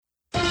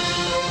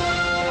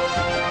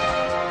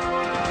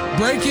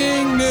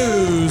Breaking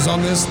news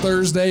on this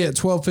Thursday at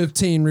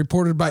 12:15,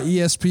 reported by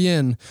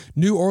ESPN.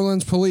 New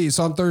Orleans police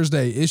on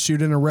Thursday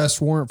issued an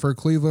arrest warrant for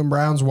Cleveland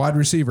Browns wide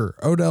receiver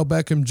Odell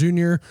Beckham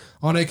Jr.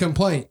 on a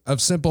complaint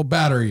of simple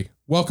battery.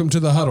 Welcome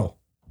to the Huddle.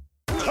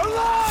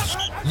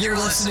 You're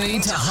listening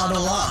to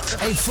Huddle Up,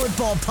 a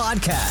football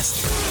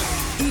podcast.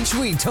 Each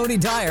week, Tony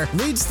Dyer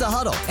leads the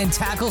huddle and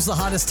tackles the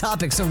hottest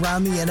topics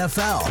around the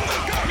NFL.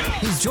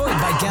 He's joined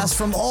by guests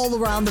from all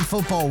around the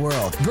football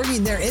world,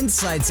 bringing their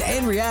insights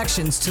and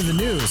reactions to the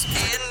news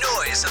and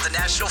noise of the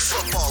National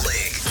Football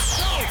League.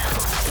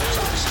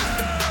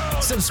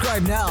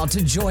 Subscribe now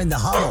to join the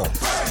huddle.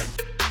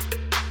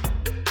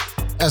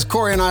 As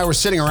Corey and I were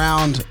sitting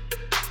around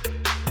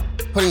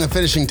putting the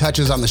finishing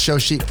touches on the show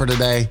sheet for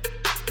today,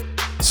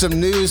 some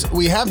news.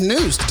 We have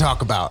news to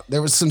talk about.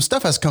 There was some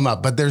stuff has come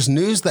up, but there's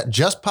news that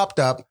just popped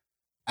up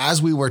as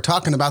we were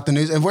talking about the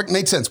news. And it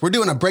made sense. We're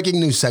doing a breaking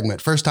news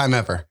segment. First time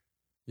ever.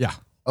 Yeah.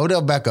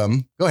 Odell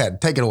Beckham. Go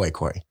ahead. Take it away,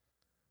 Corey.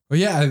 Well,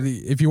 yeah,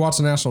 if you watch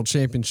the national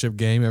championship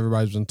game,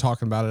 everybody's been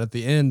talking about it. At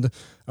the end,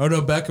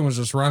 Odell Beckham was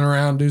just running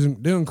around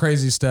doing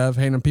crazy stuff,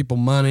 handing people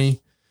money.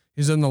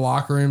 He's in the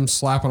locker room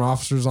slapping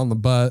officers on the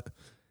butt.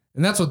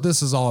 And that's what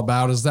this is all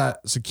about, is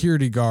that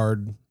security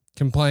guard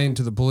complained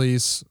to the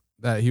police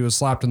that he was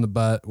slapped in the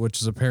butt,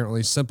 which is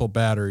apparently simple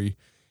battery.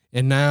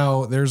 And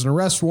now there's an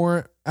arrest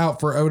warrant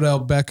out for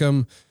Odell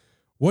Beckham.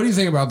 What do you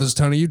think about this,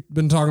 Tony? You've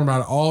been talking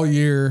about it all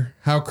year,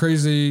 how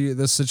crazy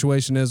this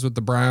situation is with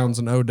the Browns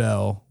and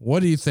Odell.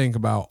 What do you think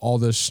about all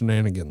this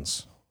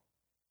shenanigans?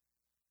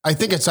 I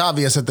think it's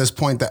obvious at this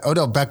point that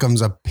Odell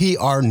Beckham's a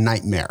PR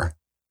nightmare.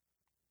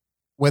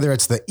 Whether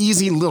it's the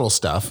easy little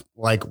stuff,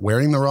 like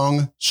wearing the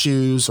wrong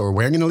shoes or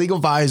wearing an illegal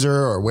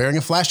visor or wearing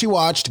a flashy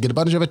watch to get a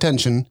bunch of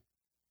attention,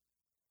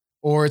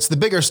 or it's the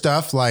bigger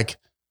stuff like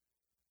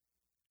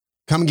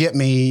come get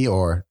me,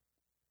 or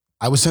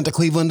I was sent to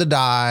Cleveland to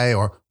die,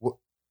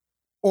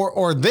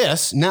 or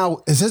this.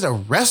 Now, is this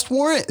arrest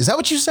warrant? Is that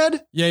what you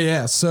said?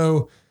 Yeah.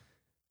 So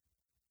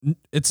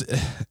it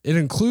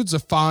includes a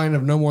fine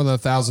of no more than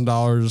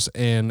 $1,000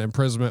 and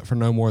imprisonment for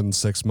no more than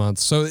 6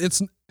 months. So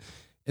it's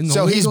in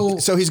the legal.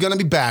 So he's going to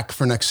be back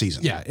for next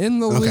season. Yeah, in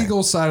the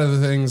legal side of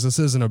the things, this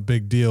isn't a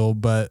big deal,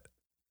 but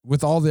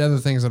with all the other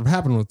things that have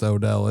happened with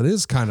Odell, it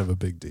is kind of a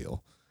big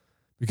deal.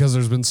 Because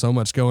there's been so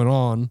much going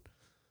on.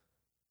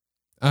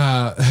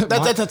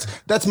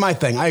 That's my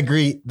thing. I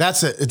agree.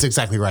 That's it. It's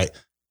exactly right.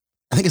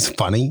 I think it's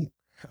funny.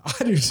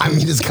 I do too. I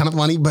mean, it's kind of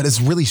funny, but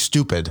it's really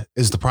stupid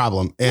is the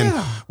problem. And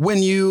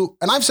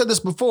and I've said this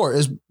before,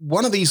 is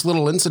one of these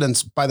little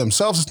incidents by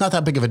themselves, it's not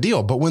that big of a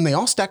deal. But when they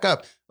all stack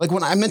up, like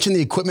when I mentioned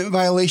the equipment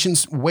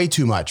violations way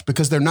too much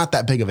because they're not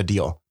that big of a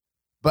deal.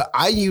 But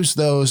I use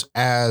those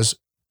as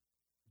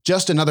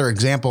just another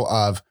example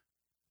of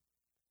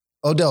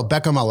Odell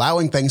Beckham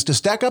allowing things to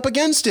stack up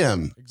against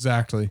him.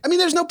 Exactly. I mean,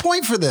 there's no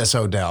point for this,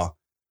 Odell.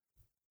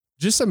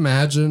 Just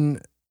imagine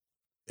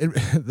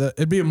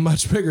it'd be a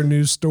much bigger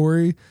news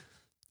story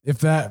if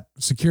that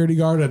security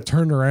guard had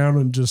turned around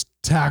and just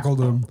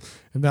tackled him,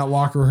 and that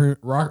locker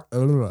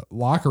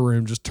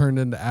room just turned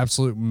into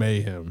absolute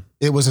mayhem.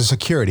 It was a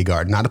security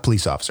guard, not a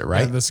police officer,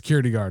 right? Yeah, the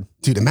security guard.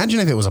 Dude, imagine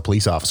if it was a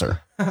police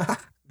officer.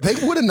 They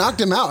would have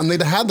knocked him out and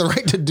they'd have had the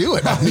right to do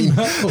it. I mean,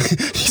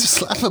 you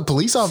slap a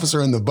police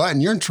officer in the butt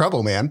and you're in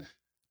trouble, man.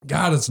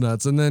 God, it's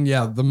nuts. And then,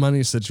 the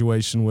money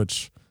situation,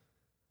 which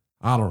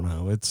I don't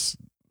know.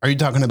 Are you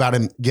talking about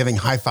him giving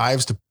high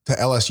fives to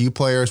LSU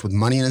players with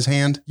money in his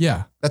hand?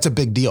 Yeah. That's a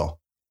big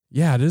deal.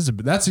 Yeah, it is.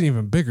 That's an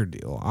even bigger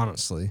deal,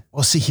 honestly.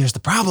 Well, see, here's the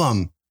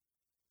problem.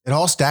 It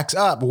all stacks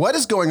up. What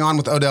is going on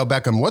with Odell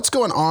Beckham? What's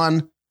going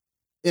on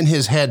in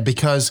his head?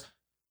 Because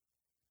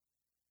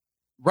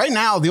right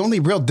now, the only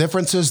real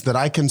differences that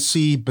I can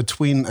see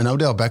between an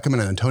Odell Beckham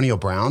and an Antonio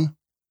Brown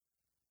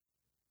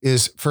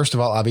is, first of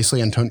all,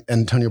 obviously,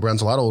 Antonio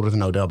Brown's a lot older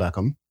than Odell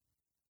Beckham.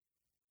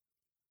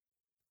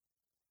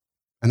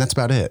 And that's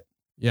about it.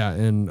 Yeah,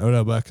 and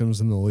Odell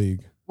Beckham's in the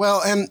league.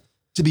 Well, and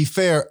to be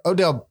fair,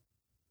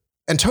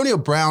 Antonio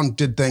Brown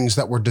did things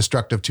that were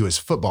destructive to his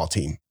football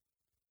team.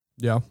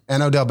 Yeah.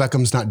 And Odell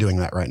Beckham's not doing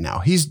that right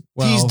now. It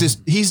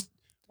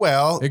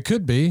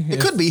could be. It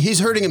could be. He's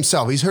hurting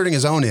himself. He's hurting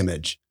his own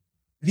image.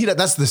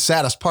 That's the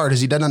saddest part,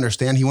 is he doesn't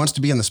understand. He wants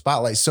to be in the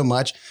spotlight so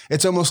much.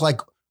 It's almost like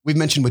we've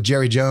mentioned with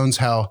Jerry Jones,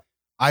 how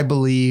I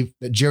believe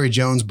that Jerry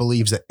Jones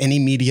believes that any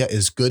media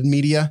is good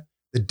media.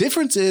 The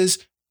difference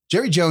is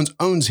Jerry Jones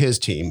owns his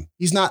team.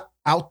 He's not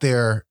out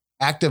there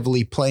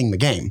actively playing the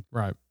game.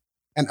 Right.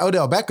 And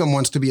Odell Beckham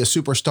wants to be a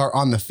superstar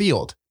on the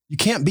field. You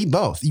can't be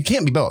both. You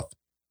can't be both.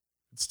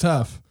 It's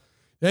tough.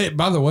 Hey,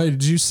 by the way,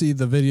 did you see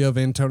the video of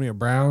Antonio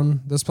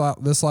Brown this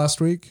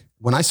last week?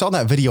 When I saw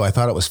that video, I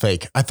thought it was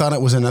fake. I thought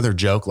it was another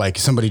joke, like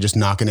somebody just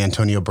knocking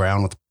Antonio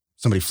Brown with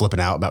somebody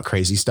flipping out about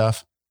crazy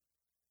stuff.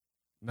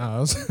 No, I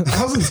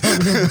was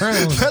Antonio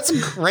Brown.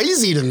 That's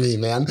crazy to me,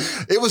 man.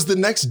 It was the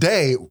next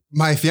day.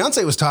 My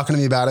fiance was talking to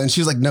me about it, and she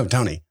was like, "No,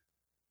 Tony,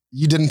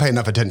 you didn't pay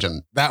enough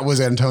attention. That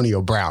was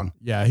Antonio Brown."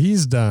 Yeah,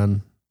 he's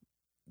done.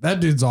 That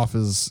dude's off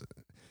his.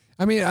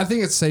 I mean, I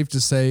think it's safe to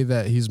say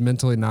that he's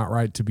mentally not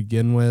right to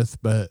begin with,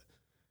 but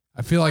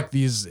I feel like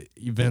these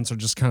events are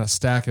just kind of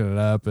stacking it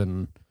up,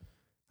 and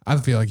I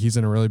feel like he's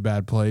in a really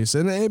bad place.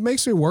 And it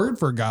makes me worried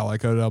for a guy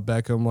like Odell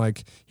Beckham.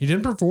 Like, he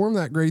didn't perform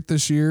that great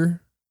this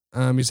year.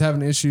 He's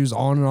having issues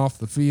on and off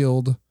the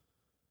field.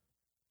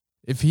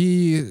 If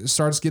he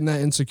starts getting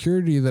that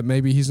insecurity that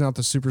maybe he's not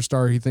the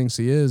superstar he thinks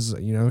he is,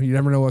 you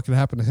never know what could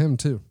happen to him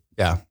too.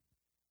 Yeah.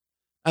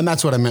 And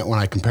that's what I meant when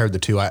I compared the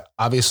two. I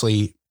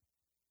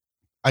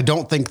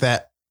don't think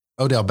that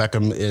Odell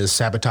Beckham is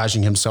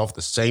sabotaging himself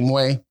the same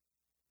way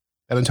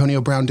that Antonio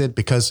Brown did,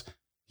 because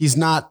he's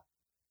not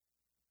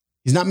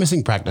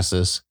missing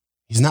practices.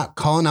 He's not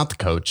calling out the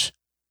coach.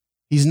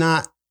 He's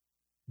not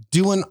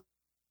bringing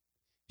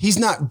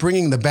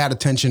the bad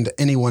attention to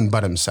anyone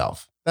but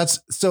himself.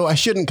 So I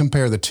shouldn't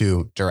compare the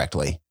two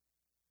directly,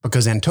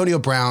 because Antonio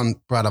Brown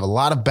brought up a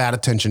lot of bad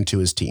attention to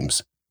his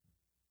teams.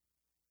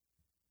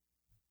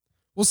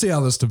 We'll see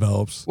how this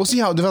develops.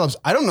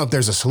 I don't know if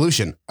there's a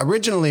solution.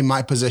 Originally,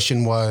 my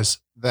position was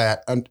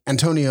that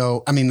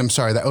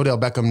that Odell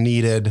Beckham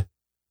needed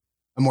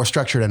a more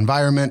structured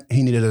environment.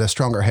 He needed a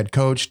stronger head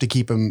coach to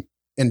keep him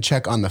in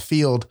check on the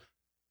field.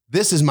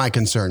 This is my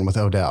concern with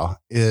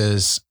Odell,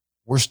 is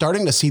we're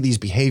starting to see these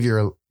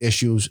behavioral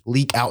issues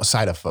leak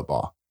outside of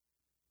football.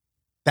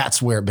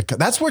 That's where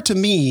to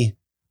me,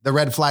 the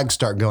red flags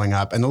start going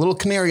up, and the little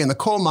canary in the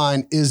coal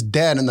mine is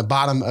dead in the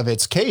bottom of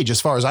its cage.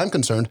 As far as I'm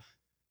concerned,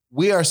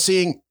 we are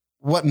seeing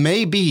what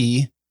may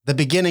be the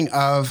beginning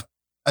of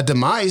a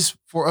demise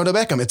for Odell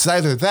Beckham. It's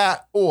either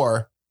that,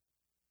 or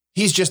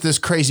he's just this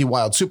crazy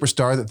wild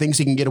superstar that thinks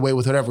he can get away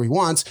with whatever he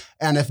wants.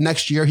 And if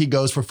next year he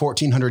goes for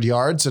 1,400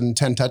 yards and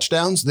 10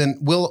 touchdowns, then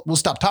we'll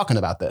stop talking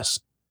about this.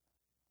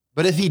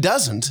 But if he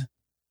doesn't,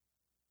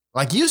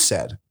 like you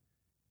said,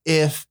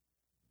 if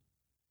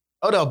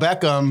Odell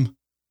Beckham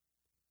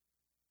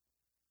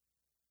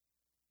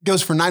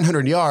goes for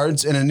 900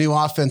 yards in a new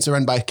offense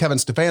run by Kevin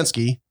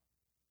Stefanski,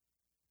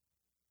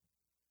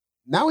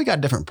 now we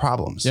got different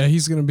problems. Yeah,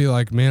 he's going to be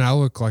like, man, I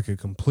look like a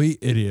complete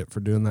idiot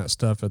for doing that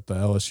stuff at the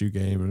LSU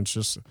game. And it's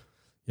just,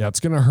 it's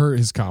going to hurt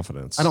his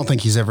confidence. I don't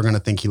think he's ever going to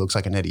think he looks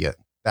like an idiot.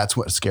 That's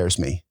what scares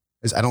me.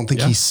 Is I don't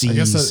think he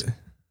sees.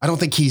 I don't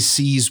think he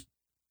sees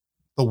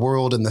the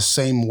world in the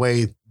same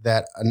way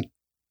that.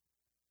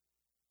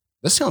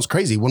 This sounds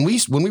crazy. When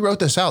we wrote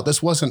this out,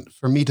 this wasn't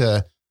for me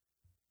to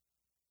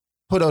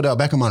put Odell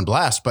Beckham on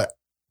blast, but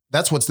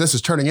that's what this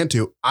is turning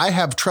into. I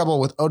have trouble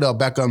with Odell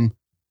Beckham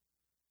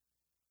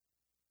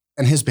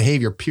and his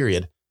behavior,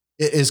 period.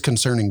 It is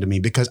concerning to me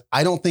because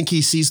I don't think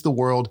he sees the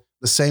world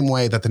the same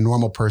way that the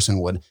normal person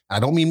would. And I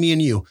don't mean me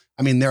and you.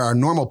 I mean, there are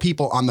normal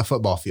people on the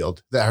football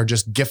field that are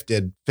just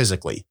gifted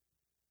physically.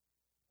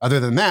 Other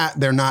than that,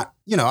 they're not,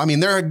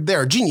 there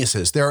are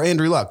geniuses. There are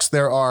Andrew Lucks.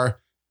 There are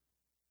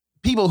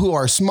people who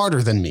are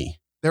smarter than me.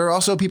 There are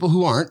also people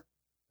who aren't.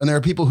 And there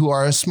are people who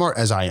are as smart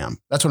as I am.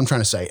 That's what I'm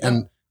trying to say.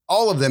 And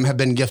all of them have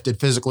been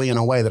gifted physically in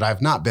a way that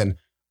I've not been.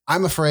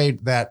 I'm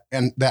afraid that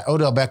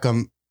Odell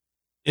Beckham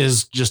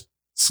is just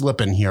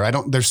slipping here.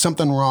 There's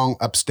something wrong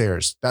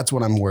upstairs. That's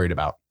what I'm worried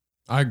about.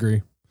 I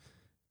agree.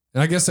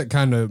 And I guess that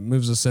kind of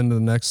moves us into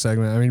the next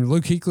segment. I mean,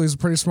 Luke Kuechly is a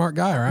pretty smart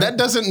guy, right? That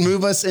doesn't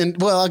move us in.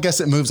 Well, I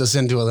guess it moves us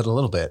into it a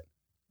little bit.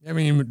 I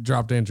mean, he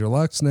dropped Andrew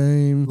Luck's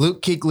name.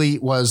 Luke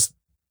Kuechly was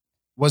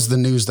the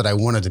news that I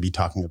wanted to be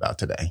talking about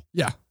today.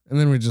 Yeah. And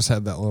then we just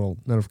had that little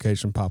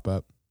notification pop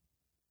up.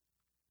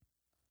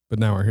 But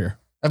now we're here.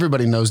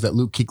 Everybody knows that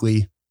Luke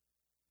Kuechly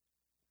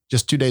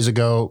just 2 days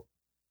ago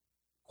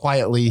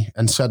quietly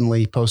and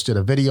suddenly posted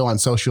a video on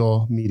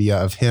social media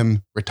of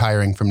him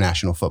retiring from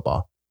national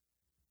football.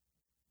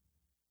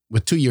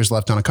 With 2 years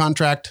left on a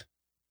contract,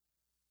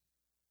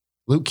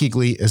 Luke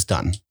Kuechly is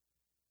done.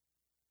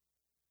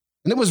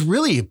 And it was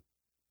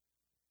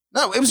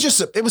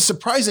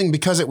surprising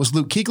because it was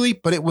Luke Kuechly,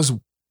 but it was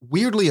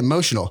weirdly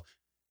emotional.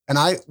 And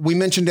we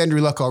mentioned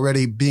Andrew Luck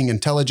already being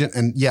intelligent.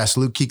 And yes,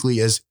 Luke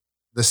Kuechly is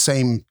the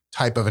same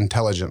type of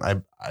intelligent.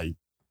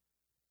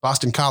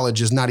 Boston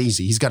College is not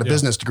easy. He's got a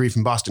business degree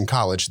from Boston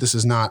College. This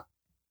is not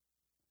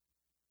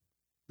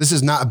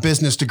a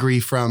business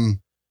degree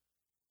from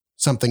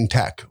something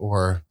tech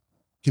or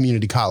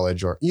community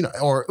college or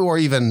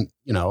even,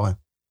 when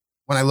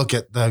I look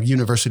at the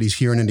universities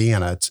here in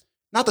Indiana, it's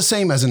not the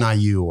same as an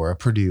IU or a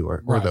Purdue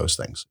or those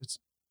things. It's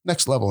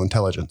next level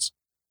intelligence.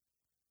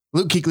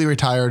 Luke Kuechly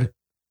retired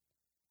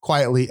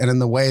quietly and in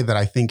the way that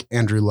I think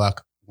Andrew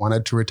Luck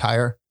wanted to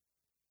retire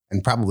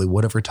and probably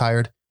would have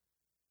retired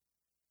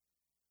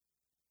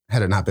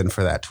had it not been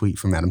for that tweet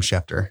from Adam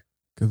Schefter.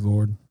 Good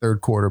Lord.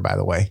 Third quarter, by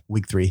the way,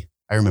 week 3.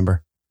 I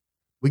remember.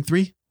 Week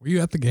 3? Were you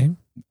at the game?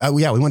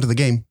 Yeah, we went to the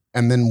game.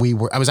 And then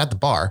I was at the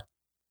bar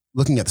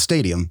looking at the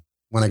stadium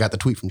when I got the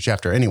tweet from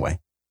Schefter. Anyway,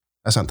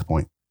 that's not the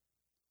point.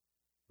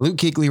 Luke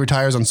Kuechly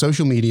retires on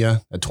social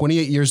media at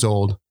 28 years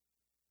old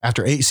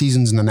after 8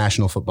 seasons in the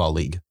National Football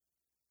League.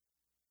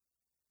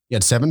 He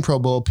had 7 Pro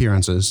Bowl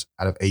appearances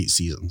out of 8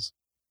 seasons.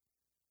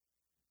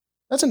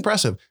 That's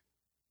impressive.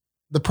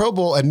 The Pro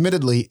Bowl,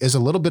 admittedly, is a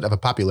little bit of a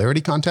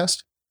popularity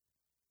contest.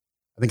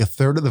 I think a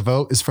third of the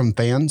vote is from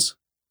fans.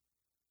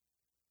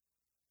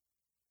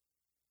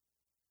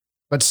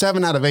 But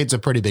 7 out of 8 is a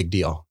pretty big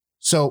deal.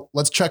 So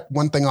let's check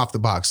one thing off the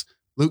box.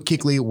 Luke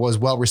Kuechly was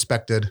well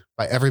respected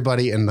by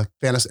everybody in the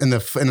fantasy, in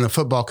the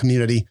football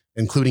community,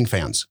 including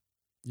fans.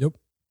 Yep.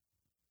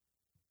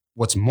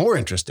 What's more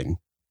interesting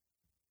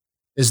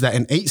is that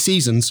in 8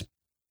 seasons,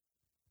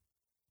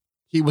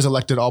 he was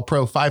elected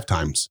All-Pro 5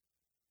 times.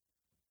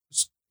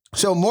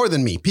 So more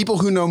than me, people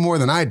who know more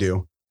than I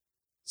do,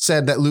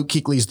 said that Luke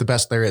Kuechly is the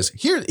best there is.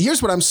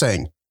 Here's what I'm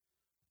saying.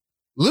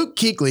 Luke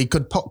Kuechly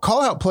could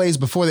call out plays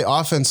before the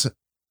offense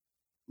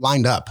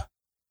lined up.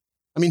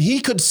 I mean, he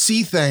could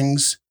see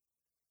things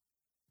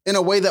in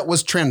a way that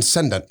was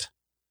transcendent.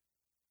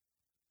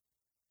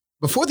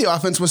 Before the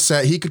offense was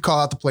set, he could call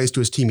out the plays to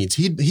his teammates.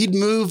 He'd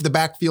move the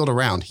backfield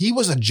around. He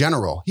was a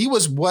general. He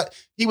was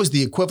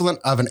the equivalent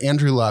of an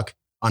Andrew Luck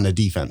on the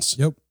defense.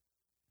 Yep.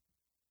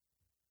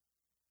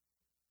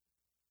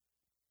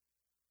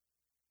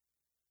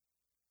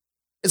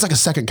 It's like a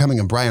second coming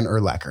of Brian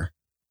Urlacher.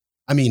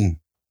 I mean,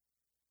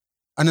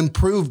 an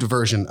improved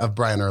version of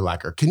Brian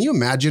Urlacher. Can you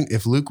imagine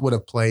if Luke would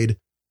have played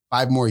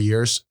 5 more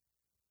years?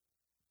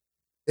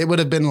 It would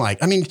have been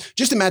like, I mean,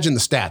 just imagine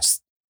the stats.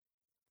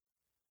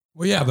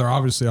 Well, yeah, they're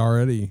obviously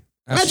already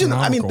Imagine, I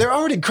mean, astronomical. they're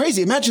already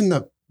crazy. Imagine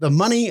the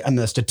money and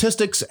the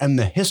statistics and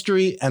the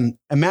history, and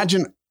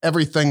imagine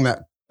everything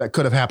that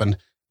could have happened.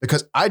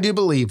 Because I do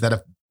believe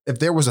that if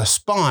there was a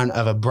spawn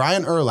of a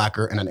Brian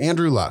Urlacher and an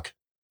Andrew Luck,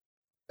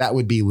 that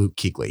would be Luke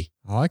Kuechly.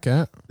 I like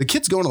that. The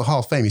kid's going to the Hall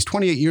of Fame. He's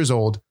 28 years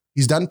old.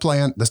 He's done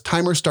playing. This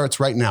timer starts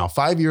right now.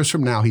 5 years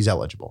from now, he's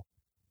eligible.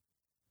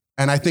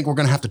 And I think we're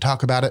going to have to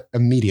talk about it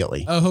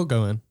immediately. Oh, he'll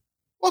go in.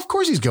 Well, of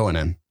course he's going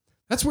in.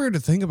 That's weird to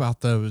think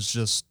about, though, is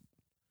just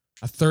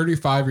a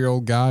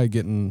 35-year-old guy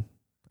getting,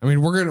 I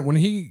mean, when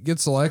he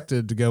gets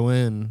selected to go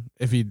in,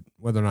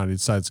 whether or not he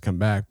decides to come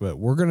back, but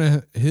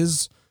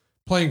his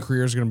playing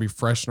career is going to be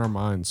fresh in our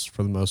minds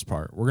for the most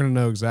part. We're going to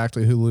know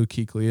exactly who Luke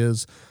Kuechly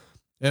is.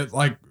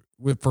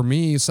 For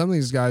me, some of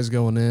these guys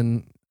going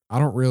in, I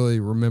don't really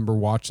remember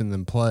watching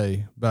them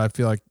play, but I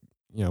feel like,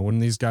 when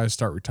these guys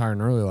start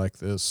retiring early like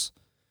this,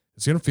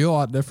 it's going to feel a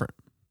lot different.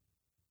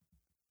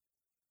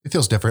 It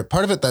feels different.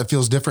 Part of it that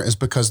feels different is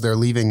because they're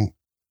leaving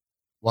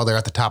while they're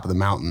at the top of the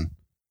mountain.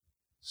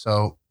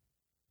 So,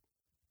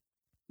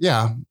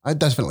 yeah, it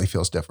definitely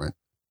feels different.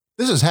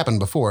 This has happened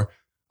before.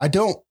 I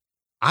don't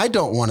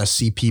want to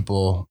see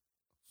people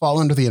fall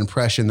under the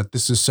impression that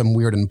this is some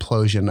weird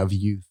implosion of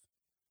youth.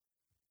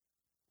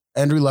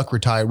 Andrew Luck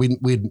retired.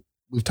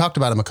 We've talked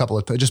about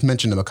him just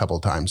mentioned him a couple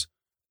of times,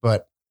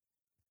 but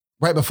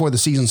right before the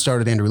season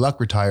started, Andrew Luck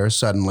retires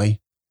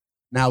suddenly.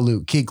 Now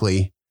Luke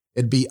Kuechly.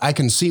 I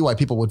can see why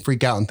people would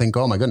freak out and think,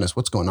 oh my goodness,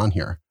 what's going on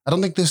here? I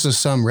don't think this is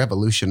some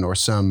revolution or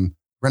some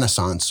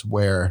renaissance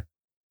where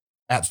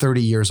at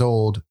 30 years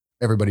old,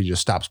 everybody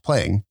just stops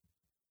playing.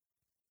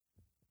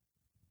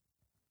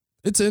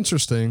 It's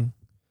interesting.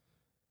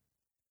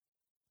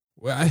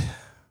 Well,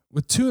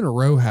 with 2 in a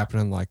row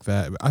happening like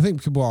that, I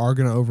think people are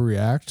going to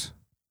overreact.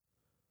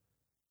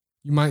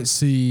 You might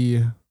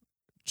see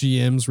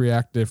GMs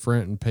react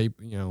different and pay,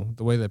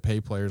 the way they pay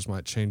players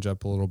might change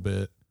up a little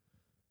bit.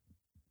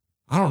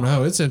 I don't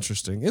know. It's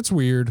interesting. It's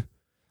weird.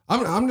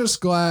 I'm just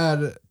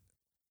glad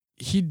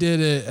he did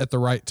it at the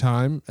right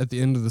time at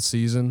the end of the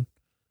season.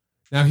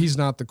 Now he's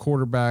not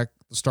the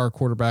star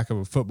quarterback of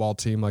a football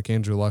team like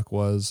Andrew Luck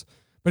was,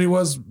 but he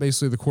was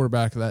basically the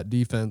quarterback of that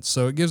defense.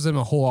 So it gives them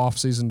a whole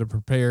offseason to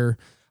prepare.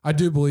 I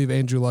do believe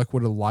Andrew Luck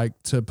would have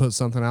liked to put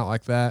something out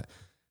like that.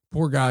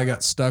 Poor guy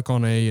got stuck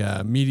on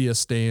a media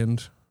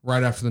stand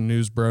right after the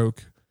news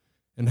broke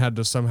and had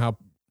to somehow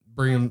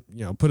bring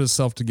him, put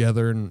himself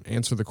together and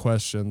answer the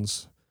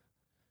questions.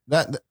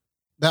 That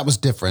was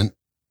different.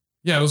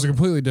 Yeah, it was a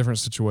completely different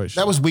situation.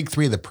 That was week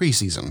 3 of the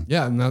preseason.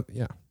 Yeah,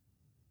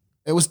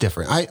 It was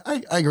different.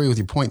 I agree with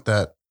your point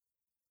that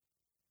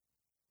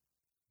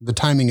the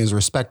timing is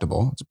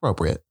respectable. It's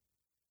appropriate.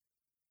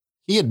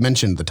 He had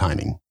mentioned the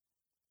timing.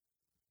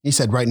 He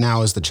said right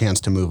now is the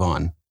chance to move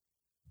on.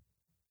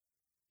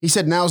 He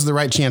said now is the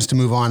right chance to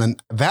move on.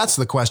 And that's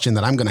the question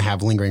that I'm going to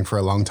have lingering for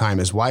a long time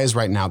is why is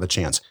right now the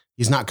chance?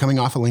 He's not coming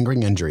off a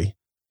lingering injury.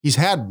 He's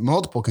had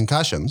multiple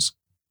concussions,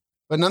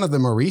 but none of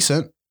them are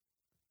recent.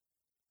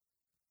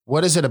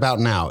 What is it about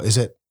now? Is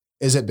it,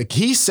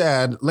 he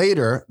said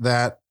later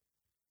that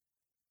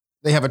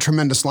they have a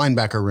tremendous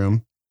linebacker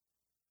room,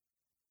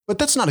 but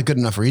that's not a good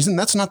enough reason.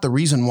 That's not the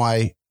reason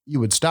why you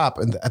would stop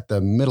at the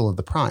middle of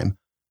the prime.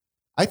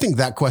 I think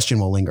that question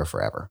will linger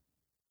forever.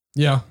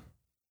 Yeah.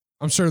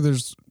 I'm sure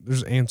there's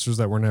answers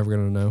that we're never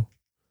going to know.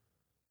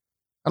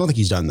 I don't think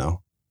he's done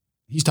though.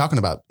 He's talking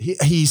about,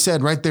 he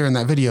said right there in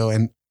that video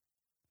and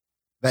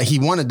that he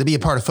wanted to be a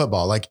part of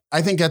football. Like,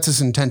 I think that's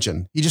his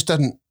intention. He just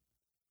doesn't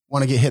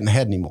want to get hit in the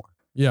head anymore.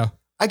 Yeah.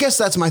 I guess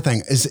that's my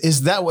thing.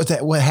 Is that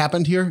what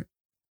happened here?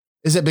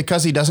 Is it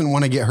because he doesn't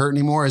want to get hurt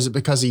anymore? Is it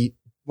because he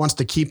wants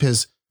to keep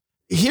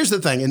here's the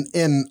thing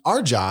in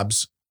our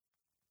jobs,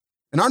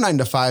 in our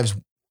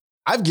 9-to-5s,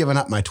 I've given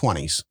up my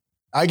 20s.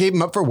 I gave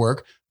them up for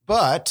work,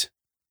 but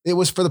it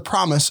was for the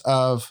promise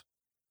of,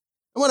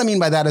 and what I mean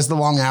by that is the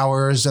long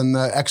hours and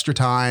the extra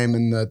time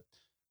and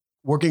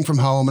working from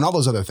home and all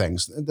those other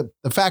things.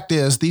 The fact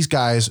is, these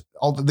guys,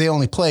 they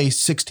only play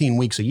 16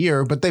 weeks a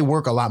year, but they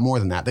work a lot more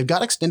than that. They've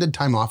got extended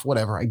time off,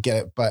 whatever, I get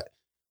it, but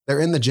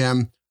they're in the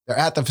gym, they're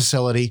at the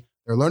facility,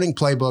 they're learning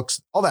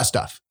playbooks, all that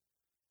stuff.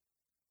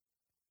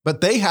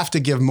 But they have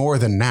to give more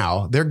than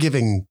now. They're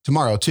giving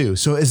tomorrow too.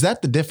 So is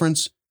that the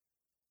difference?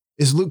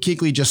 Is Luke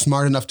Kuechly just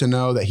smart enough to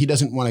know that he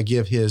doesn't want to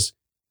give his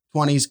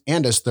 20s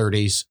and his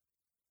 30s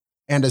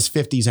and his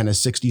 50s and his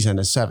 60s and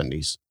his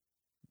 70s?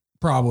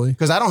 Probably.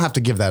 Because I don't have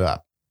to give that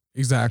up.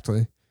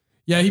 Exactly.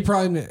 Yeah, he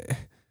probably,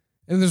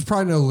 and there's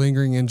probably no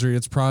lingering injury.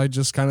 It's probably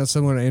just kind of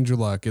similar to Andrew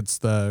Luck. It's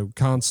the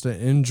constant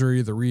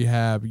injury, the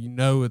rehab. You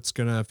know it's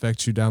going to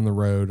affect you down the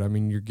road. I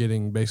mean, you're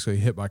getting basically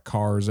hit by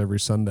cars every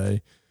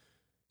Sunday.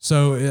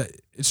 So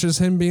it's just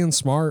him being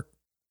smart.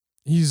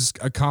 He's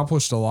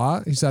accomplished a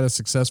lot. He's had a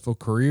successful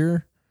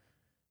career.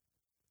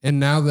 And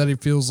now that he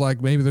feels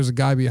like maybe there's a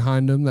guy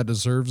behind him that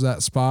deserves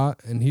that spot,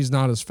 and he's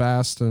not as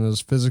fast and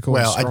as physical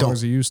and strong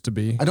as he used to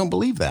be. I don't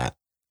believe that.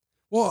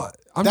 Well,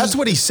 that's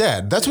what he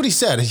said. That's what he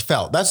said. He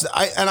felt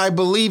and I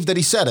believe that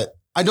he said it.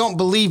 I don't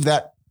believe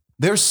that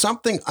there's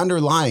something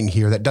underlying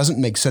here that doesn't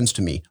make sense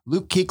to me.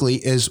 Luke Kuechly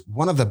is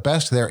one of the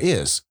best there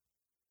is.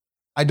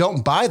 I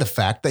don't buy the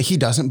fact that he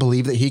doesn't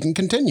believe that he can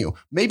continue.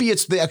 Maybe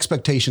it's the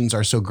expectations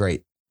are so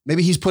great.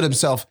 Maybe he's put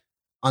himself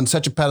on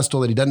such a pedestal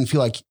that he doesn't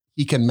feel like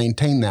he can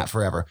maintain that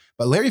forever.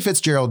 But Larry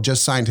Fitzgerald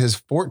just signed his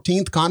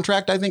 14th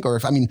contract, I think,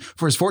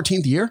 for his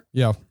 14th year.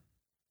 Yeah.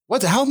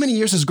 How many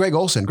years is Greg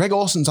Olsen? Greg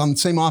Olsen's on the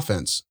same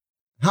offense.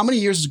 How many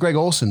years has Greg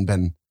Olsen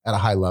been at a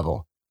high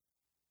level?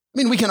 I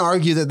mean, we can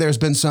argue that there's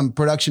been some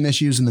production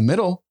issues in the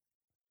middle,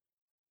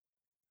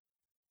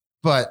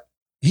 but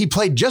he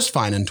played just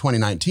fine in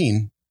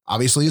 2019,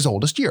 obviously his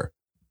oldest year.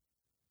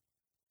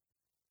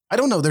 I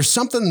don't know. There's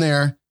something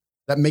there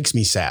that makes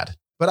me sad.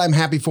 But I'm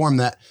happy for him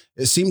that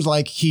it seems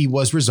like he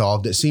was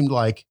resolved. It seemed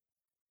like,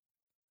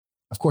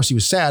 of course, he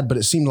was sad, but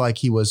it seemed like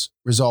he was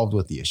resolved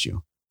with the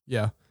issue.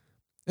 Yeah.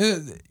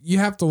 You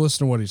have to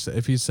listen to what he said.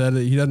 If he said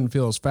that he doesn't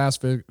feel as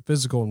fast,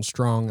 physical, and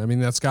strong, I mean,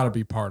 that's got to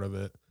be part of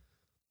it.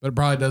 But it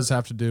probably does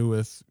have to do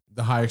with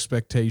the high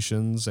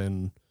expectations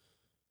and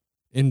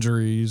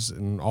injuries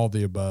and all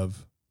the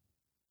above.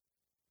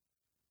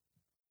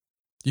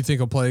 Do you think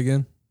he'll play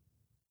again?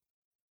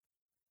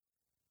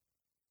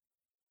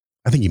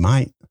 I think he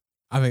might.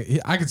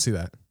 I could see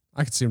that.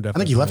 I could see him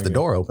definitely. I think he left the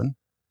door open.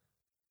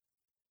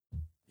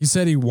 He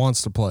said he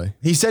wants to play.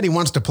 He said he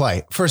wants to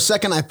play. For a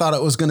second, I thought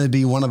it was going to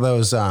be one of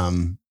those,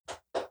 what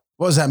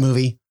was that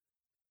movie?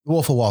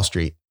 Wolf of Wall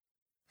Street.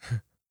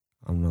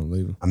 I'm not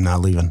leaving. I'm not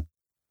leaving.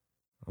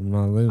 I'm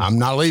not leaving. I'm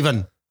not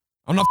leaving.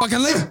 I'm not fucking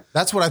leaving.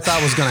 That's what I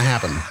thought was going to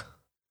happen.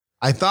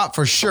 I thought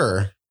for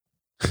sure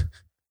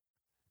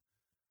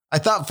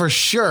that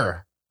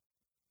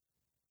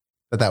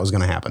was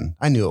going to happen.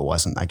 I knew it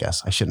wasn't, I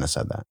guess. I shouldn't have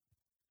said that.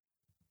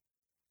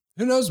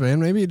 Who knows, man?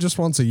 Maybe he just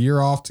wants a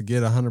year off to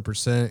get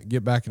 100%,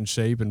 get back in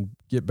shape, and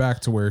get back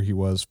to where he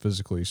was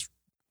physically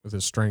with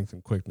his strength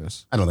and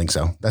quickness. I don't think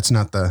so. That's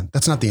not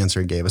the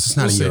answer he gave us. It's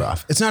not a year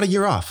off. It's not a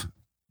year off.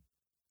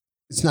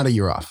 It's not a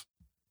year off.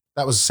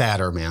 That was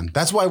sadder, man.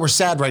 That's why we're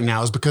sad right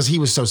now, is because he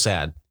was so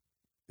sad.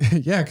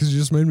 Yeah, because you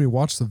just made me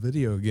watch the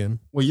video again.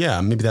 Well,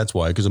 yeah, maybe that's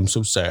why, because I'm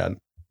so sad.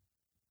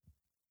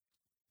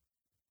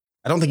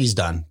 I don't think he's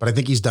done, but I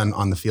think he's done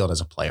on the field as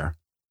a player.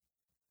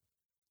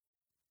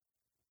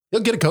 He'll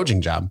get a coaching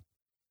job.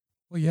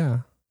 Well, yeah.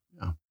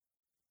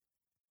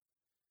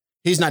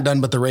 He's not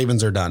done, but the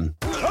Ravens are done.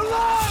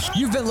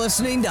 You've been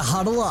listening to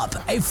Huddle Up,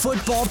 a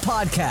football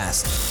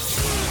podcast.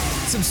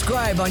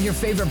 Subscribe on your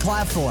favorite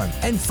platform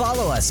and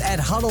follow us at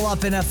Huddle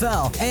Up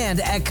NFL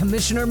and at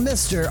Commissioner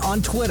Mister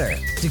on Twitter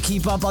to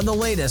keep up on the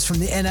latest from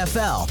the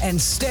NFL and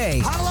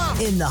stay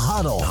in the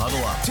huddle.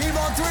 Huddle Up. Team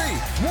on 3.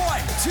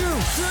 1, 2,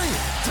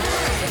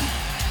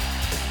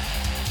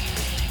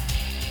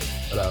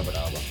 3.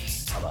 Ba-da-ba-da-ba.